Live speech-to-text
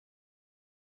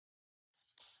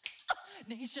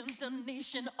the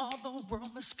nation, all the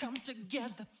world must come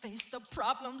together, face the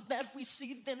problems that we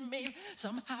see, then maybe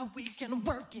somehow we can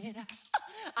work it out.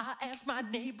 I asked my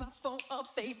neighbor for a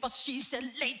favor, she said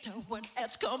later, what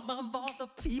has come of all the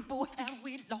people? Have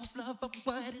we lost love of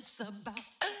what it's about?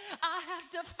 I have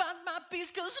to find my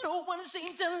peace, cause no one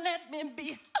seems to let me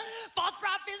be. False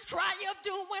prophets cry of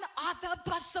doom, when are the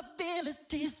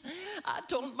possibilities? I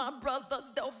told my brother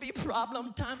there'll be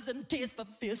problem times and tears for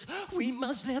fears. We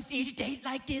must live each day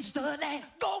like it's the last.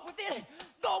 Go with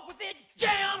it,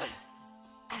 jam.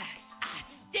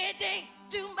 It ain't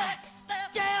too much,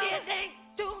 jam. It ain't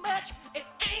too much, it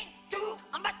ain't too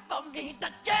much for me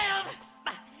to jam.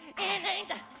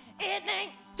 It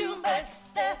ain't too much,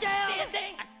 jam. It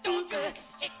ain't too good,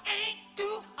 it ain't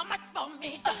too much for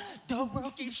me. The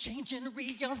world keeps changing,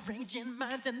 rearranging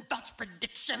minds and thoughts,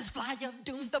 predictions fly of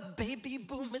doom. The baby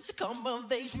boomers come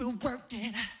of age, we'll work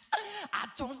it. I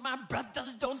told my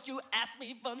brothers, don't you ask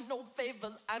me for no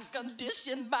favors. I'm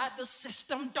conditioned by the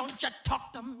system. Don't you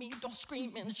talk to me, don't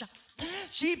scream and shout.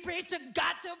 She prayed to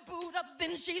God to boot up,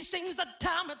 then she sings a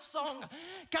Talmud song.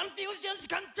 Confusions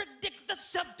contradict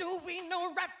themselves. Do we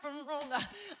know right from wrong?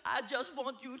 I just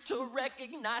want you to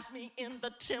recognize me in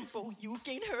the temple. You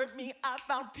can't hurt me, I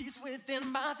found peace within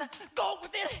myself. Go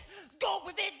with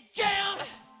it, jam.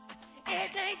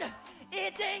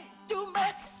 It ain't too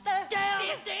much, jam.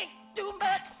 It ain't too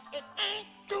much, it ain't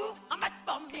too much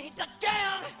for me to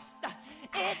jam.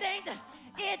 It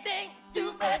ain't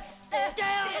too much,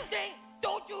 jam. It ain't,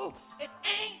 don't you, it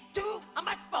ain't too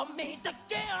much for me to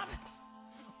jam.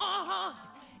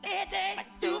 It ain't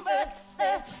too much,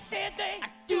 it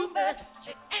ain't too much,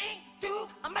 it ain't too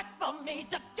much for me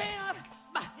to jam.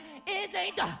 It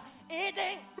ain't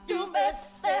too much,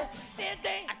 it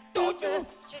ain't, don't you,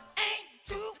 it ain't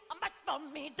too much for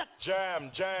me to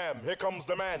jam, here comes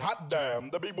the man, hot damn.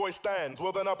 The B-boy stands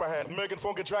with an upper hand, making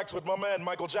funky tracks with my man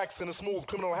Michael Jackson. A smooth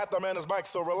criminal hat, the man is back,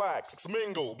 so relax.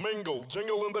 Mingle,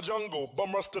 jingle in the jungle.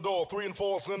 Bum rush the door, 3 and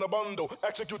 4's in a bundle.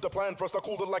 Execute the plan, first I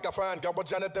cooled it like a fan. Got with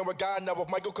Janet, then with God, now with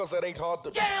Michael, cause it ain't hard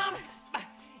to jam.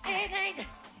 It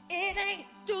ain't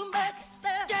too much,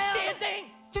 jam. It ain't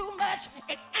too much,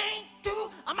 it ain't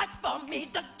too much for me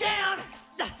to jam.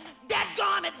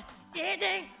 Dadgummit, it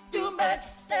ain't too much,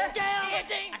 jam.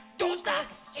 It ain't, don't stop,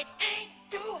 it ain't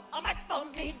too much for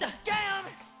me to jam.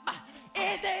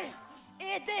 It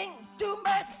ain't too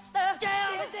much,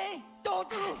 jam. It ain't, don't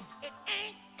do, it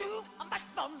ain't too much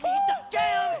for me to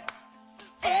jam.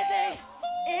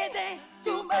 It ain't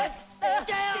too much,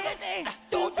 jam. It ain't,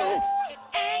 don't do, it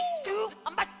ain't too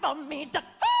much for me to.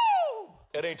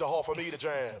 It ain't too hard for me to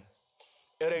jam.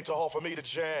 It ain't too hard for me to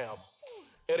jam.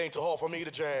 It ain't too hard for me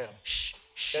to jam.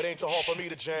 It ain't too hard for me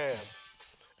to jam.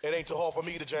 It ain't too hard for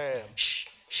me to jam.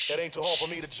 It ain't too hard for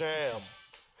me to jam.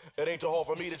 It ain't too hard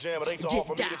for me to jam. It ain't too hard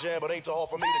for me to jam. It ain't too hard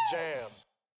for me to jam.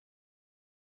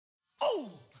 Oh!